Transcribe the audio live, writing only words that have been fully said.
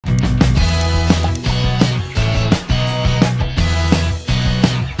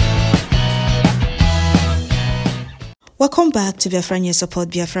Welcome back to Biafran, your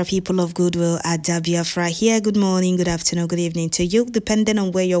support Biafra people of goodwill at Biafra here. Good morning, good afternoon, good evening to you. Depending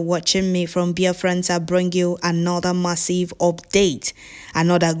on where you're watching me from, Biafrans, I bring you another massive update.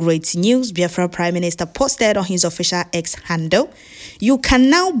 Another great news. Biafra Prime Minister posted on his official X handle. You can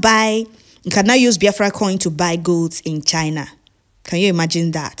now use Biafracoin to buy goods in China. Can you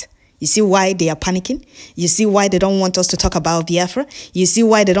imagine that? You see why they are panicking? You see why they don't want us to talk about Biafra? You see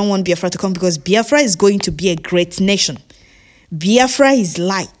why they don't want Biafra to come? Because Biafra is going to be a great nation. Biafra is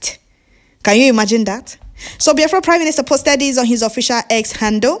light. Can you imagine that? So Biafra Prime Minister posted this on his official X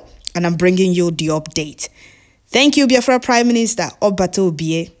handle, and I'm bringing you the update. Thank you, Biafra Prime Minister Obato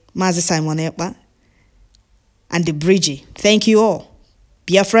Obie, Mazi Simon Ekpa, and the Bridgie. Thank you all.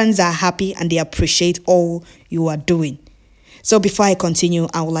 Biafrans are happy and they appreciate all you are doing. So before I continue,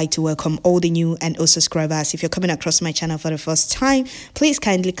 I would like to welcome all the new and old subscribers. If you're coming across my channel for the first time, please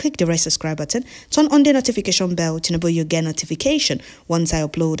kindly click the red subscribe button, turn on the notification bell to enable you get notification once I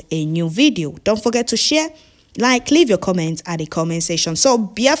upload a new video. Don't forget to share, like, leave your comments at the comment section. So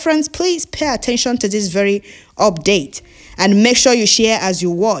Biafrans, please pay attention to this very update and make sure you share as you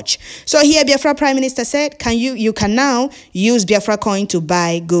watch. So here Biafra Prime Minister said, you can now use Biafracoin to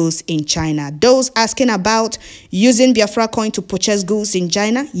buy goods in China. Those asking about using Biafracoin to purchase goods in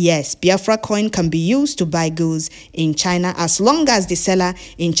China, yes, Biafracoin can be used to buy goods in China as long as the seller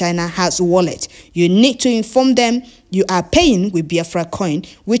in China has a wallet. You need to inform them you are paying with Biafracoin,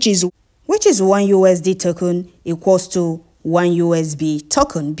 which is 1 USD token equals to 1 USB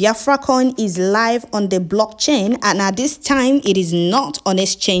token. Biafracoin is live on the blockchain, and at this time it is not on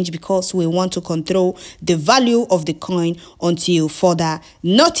exchange because we want to control the value of the coin until further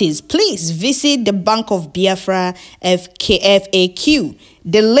notice. Please visit the Bank of Biafra FAQ.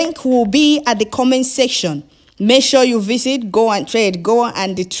 The link will be at the comment section. Make sure you visit, go and trade, go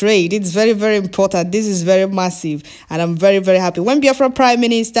and trade. It's very, very important. This is very massive, and I'm very, very happy. When Biafra Prime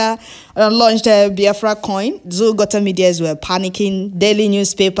Minister launched Biafracoin, Zulgota medias were panicking. Daily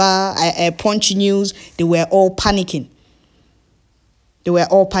newspaper, Punch News, they were all panicking. They were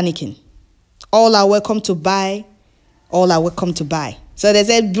all panicking. All are welcome to buy. All are welcome to buy. So they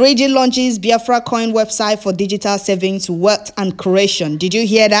said Bridgie launches Biafracoin website for digital savings, wealth and creation. Did you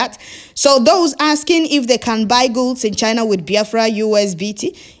hear that? So those asking if they can buy goods in China with Biafra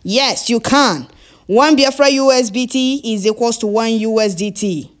USBT, yes, you can. 1 Biafra USBT is equals to 1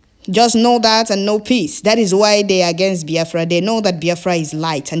 USDT. Just know that and know peace. That is why they are against Biafra. They know that Biafra is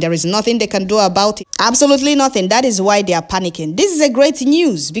light and there is nothing they can do about it. Absolutely nothing. That is why they are panicking. This is a great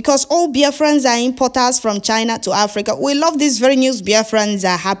news because all Biafrans are importers from China to Africa. We love this very news. Biafrans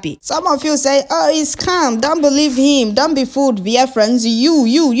are happy. Some of you say, oh, he's scam. Don't believe him. Don't be fooled, Biafrans.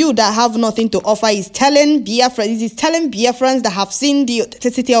 You that have nothing to offer is telling Biafrans that have seen the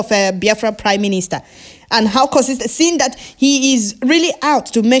authenticity of a Biafra Prime Minister. And how consistent, seeing that he is really out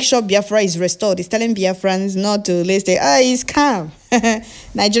to make sure Biafra is restored. He's telling Biafrans not to listen. He's calm.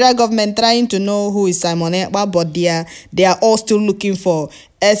 Nigeria government trying to know who is Simon Ekpa, but they are all still looking for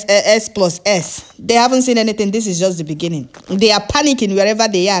S plus S. They haven't seen anything. This is just the beginning. They are panicking wherever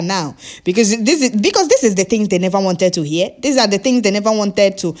they are now because this is the things they never wanted to hear. These are the things they never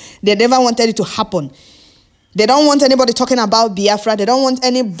wanted it to happen. They don't want anybody talking about Biafra. They don't want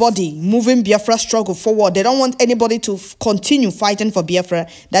anybody moving Biafra struggle forward. They don't want anybody to continue fighting for Biafra.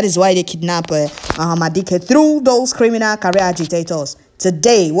 That is why they kidnap Ahmadike through those criminal career agitators.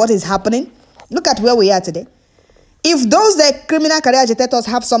 Today, what is happening? Look at where we are today. If those criminal career agitators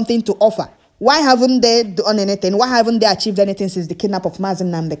have something to offer, why haven't they done anything? Why haven't they achieved anything since the kidnap of Mazi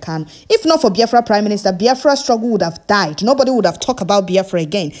Nnamdi Kanu? If not for Biafra Prime Minister, Biafra struggle would have died. Nobody would have talked about Biafra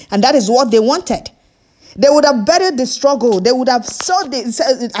again. And that is what they wanted. They would have buried the struggle. They would have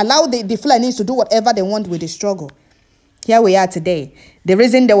allowed the Fulanis to do whatever they want with the struggle. Here we are today. The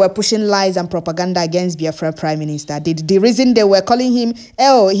reason they were pushing lies and propaganda against Biafra Prime Minister, the reason they were calling him,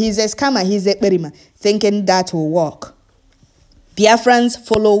 oh, he's a scammer, he's a berima, thinking that will work. Biafrans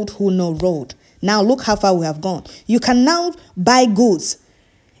followed who no road. Now look how far we have gone. You can now buy goods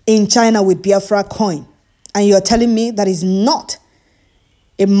in China with Biafracoin. And you're telling me that is not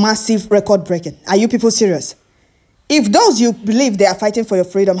a massive record breaking. Are you people serious? If those you believe they are fighting for your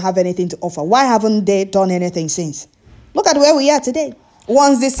freedom have anything to offer, why haven't they done anything since? Look at where we are today.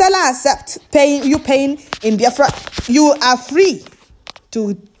 Once the seller accepts paying in Biafra, you are free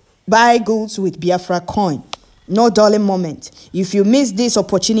to buy goods with Biafracoin. No darling moment. If you miss this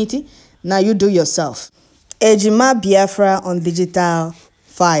opportunity, now you do yourself. Ejima Biafra on digital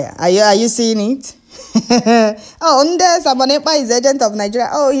fire. Are you seeing it? Oh, Nde Samonepa is agent of Nigeria.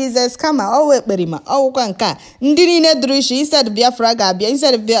 Oh, he's a scammer. Oh, wait, Berima. Oh, Kanka. Ndini Nedrishi, instead Biafra Gabia,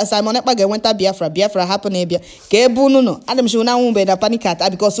 instead of Samonepa went to Biafra happen Abia. Kebuno. Adam Shuna Umbe da Panicata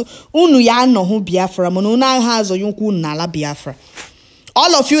because Unuyano who Biafra, Monuna has or Yunku Nala Biafra.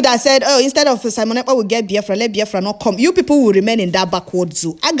 All of you that said, oh, instead of Simonetta will get Biafra, let Biafra not come. You people will remain in that backward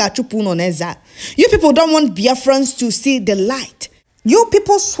zoo. I got you put on Eza. You people don't want Biafrans to see the light. You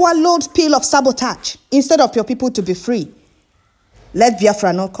people swallowed pill of sabotage instead of your people to be free. Let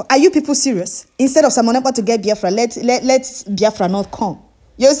Biafra not come. Are you people serious? Instead of Simonetta to get Biafra, let Biafra not come.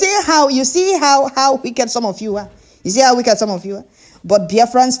 You see how wicked some of you are. You see how wicked some of you are? But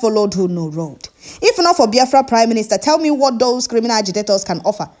Biafrans followed who no road. If not for Biafra Prime Minister, tell me what those criminal agitators can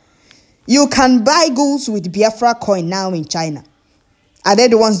offer. You can buy goods with Biafracoin now in China. Are they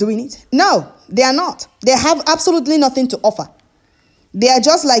the ones doing it? No, they are not. They have absolutely nothing to offer. They are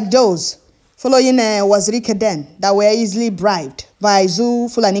just like those following Waziri Den that were easily bribed by Zoo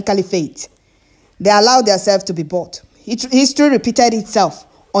Fulani Caliphate. They allowed themselves to be bought. History repeated itself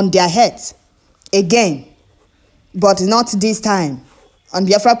on their heads again, but not this time. On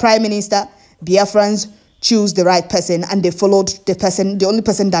Biafra Prime Minister, Biafrans choose the right person and they followed the only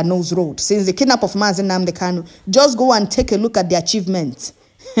person that knows road. Since the kidnap of Mazi Nnamdi Kanu, just go and take a look at the achievements.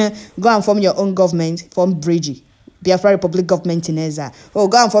 Go and form your own government, form Bridgie, Biafra Republic government in Eza. Oh,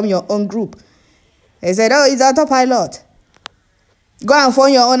 go and form your own group. They said, oh, it's autopilot. Go and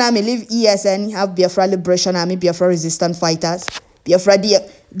form your own army, leave ESN, have Biafra Liberation Army, Biafra Resistance Fighters, Biafra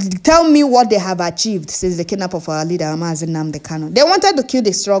Tell me what they have achieved since the kidnap of our leader, Mazi Nnamdi Kanu. They wanted to kill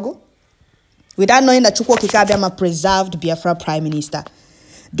the struggle without knowing that Chukwu Okike Abiama preserved Biafra Prime Minister.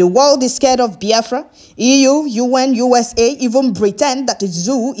 The world is scared of Biafra. EU, UN, USA, even Britain, that the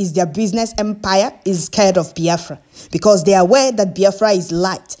zoo is their business empire, is scared of Biafra because they are aware that Biafra is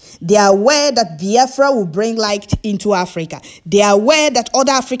light. They are aware that Biafra will bring light into Africa. They are aware that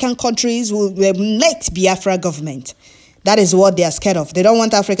other African countries will elect Biafra government. That is what they are scared of. They don't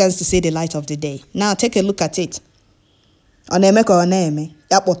want Africans to see the light of the day. Now take a look at it. Biafrans,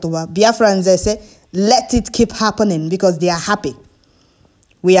 they say, let it keep happening because they are happy.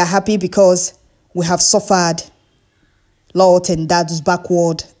 We are happy because we have suffered lot in that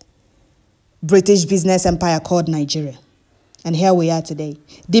backward British business empire called Nigeria. And here we are today.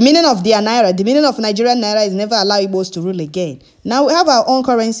 The meaning of their Naira, the meaning of Nigerian Naira is never allow Igbos to rule again. Now we have our own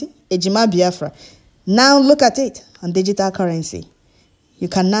currency, Ejima Biafra. Now look at it on digital currency. You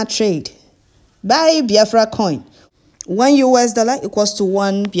cannot trade. Buy Biafra coin. $1 equals to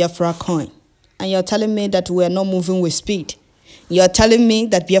 1 Biafra coin. And you're telling me that we're not moving with speed. You're telling me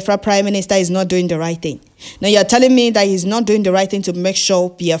that Biafra Prime Minister is not doing the right thing. Now you're telling me that he's not doing the right thing to make sure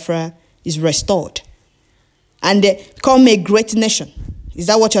Biafra is restored and become a great nation. Is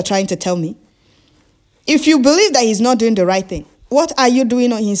that what you're trying to tell me? If you believe that he's not doing the right thing, what are you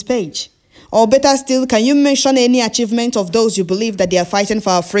doing on his page? Or better still, can you mention any achievement of those you believe that they are fighting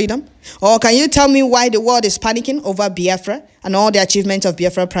for our freedom? Or can you tell me why the world is panicking over Biafra and all the achievements of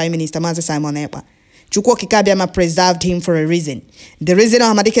Biafra Prime Minister Mazi Simon Ekpa? Chukwu Okike Abiama preserved him for a reason. The reason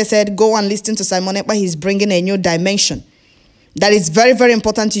Ahmadike said, go and listen to Simon Ekpa, he's bringing a new dimension. That is very, very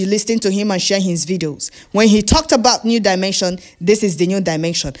important to listen to him and share his videos. When he talked about new dimension, this is the new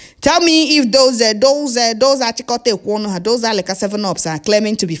dimension. Tell me if those are like a 7-ups are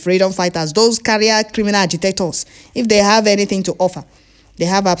claiming to be freedom fighters, those career criminal agitators, if they have anything to offer. They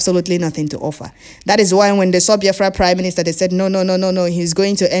have absolutely nothing to offer. That is why when they saw Biafra Prime Minister, they said, no, he's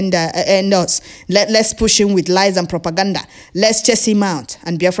going to end us. Let's push him with lies and propaganda. Let's chase him out.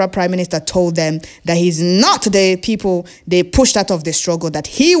 And Biafra Prime Minister told them that he's not the people they pushed out of the struggle, that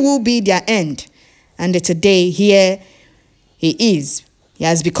he will be their end. And today, here he is. He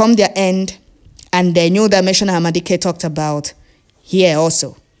has become their end. And the new dimension Ahmadike talked about here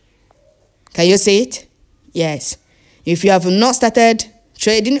also. Can you see it? Yes. If you have not started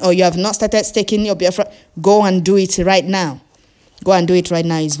trading or you have not started staking your Biafra, go and do it right now. Go and do it right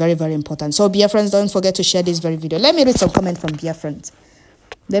now. It's very, very important. So Biafrans, don't forget to share this very video. Let me read some comment from Biafrans.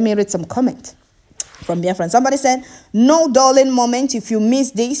 Somebody said, no darling moment. If you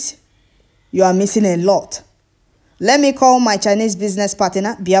miss this, you are missing a lot. Let me call my Chinese business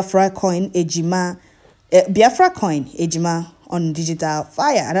partner, Biafracoin Ejima on digital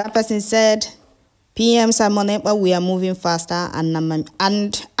fire. Another person said, PM Simon Ekpa, we are moving faster and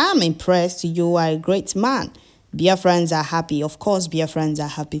I'm impressed. You are a great man. Biafrans are happy. Of course, Biafrans are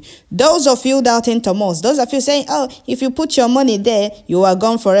happy. Those of you doubting Thomas, those of you saying, oh, if you put your money there, you are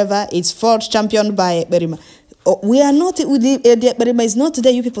gone forever. It's fourth championed by Berima. Oh, we are not, Berima is not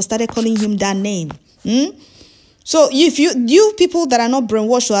today. You people started calling him that name. So if you people that are not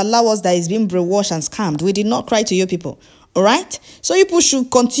brainwashed to allow us that is being brainwashed and scammed, we did not cry to you people. All right? So you people should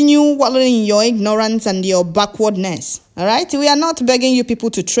continue wallowing in your ignorance and your backwardness. All right? We are not begging you people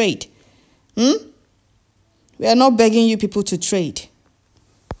to trade. We are not begging you people to trade.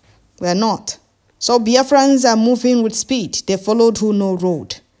 We are not. So Biafrans are moving with speed. They followed who know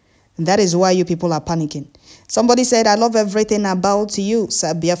road. And that is why you people are panicking. Somebody said, I love everything about you,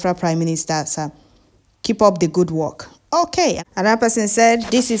 Sir Biafra Prime Minister, sir. Keep up the good work. Okay. Another person said,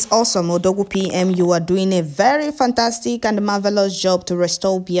 this is awesome, Odogu PM. You are doing a very fantastic and marvelous job to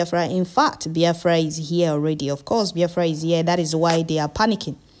restore Biafra. In fact, Biafra is here already. Of course, Biafra is here. That is why they are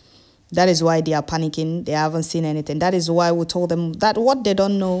panicking. That is why they are panicking. They haven't seen anything. That is why we told them that what they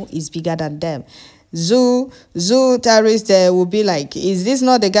don't know is bigger than them. Zoo terrorist will be like, is this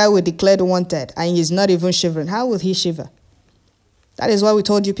not the guy we declared wanted? And he's not even shivering. How will he shiver? That is why we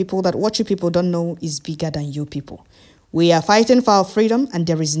told you people that what you people don't know is bigger than you people. We are fighting for our freedom and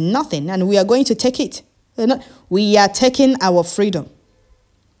there is nothing, and we are going to take it. We are taking our freedom.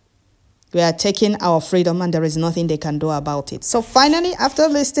 We are taking our freedom and there is nothing they can do about it. So finally, after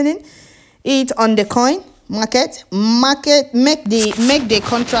listening it on the coin market, make the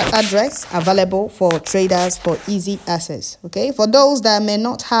contract address available for traders for easy access. Okay, for those that may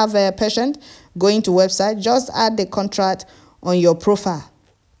not have a patient going to website, just add the contract on your profile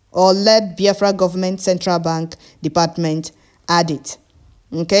or let Biafra government central bank department add it.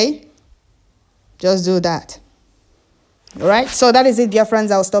 Okay, just do that. All right, so that is it, dear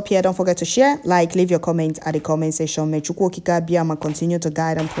friends. I'll stop here. Don't forget to share, like, leave your comments at the comment section. May Chukwu Okike Abiyama continue to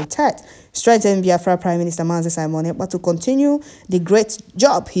guide and protect, strengthen Biafra Prime Minister Mazi Simon Ekpa to continue the great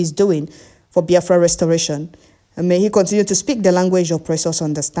job he's doing for Biafra restoration. And may he continue to speak the language your oppressors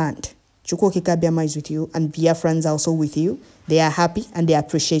understand. Chukwu Okike Abiyama is with you, and Biafrans are also with you. They are happy and they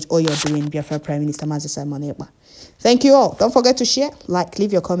appreciate all you're doing, Biafra Prime Minister Mazi Simon Ekpa. Thank you all. Don't forget to share, like,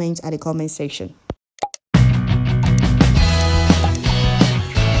 leave your comments at the comment section.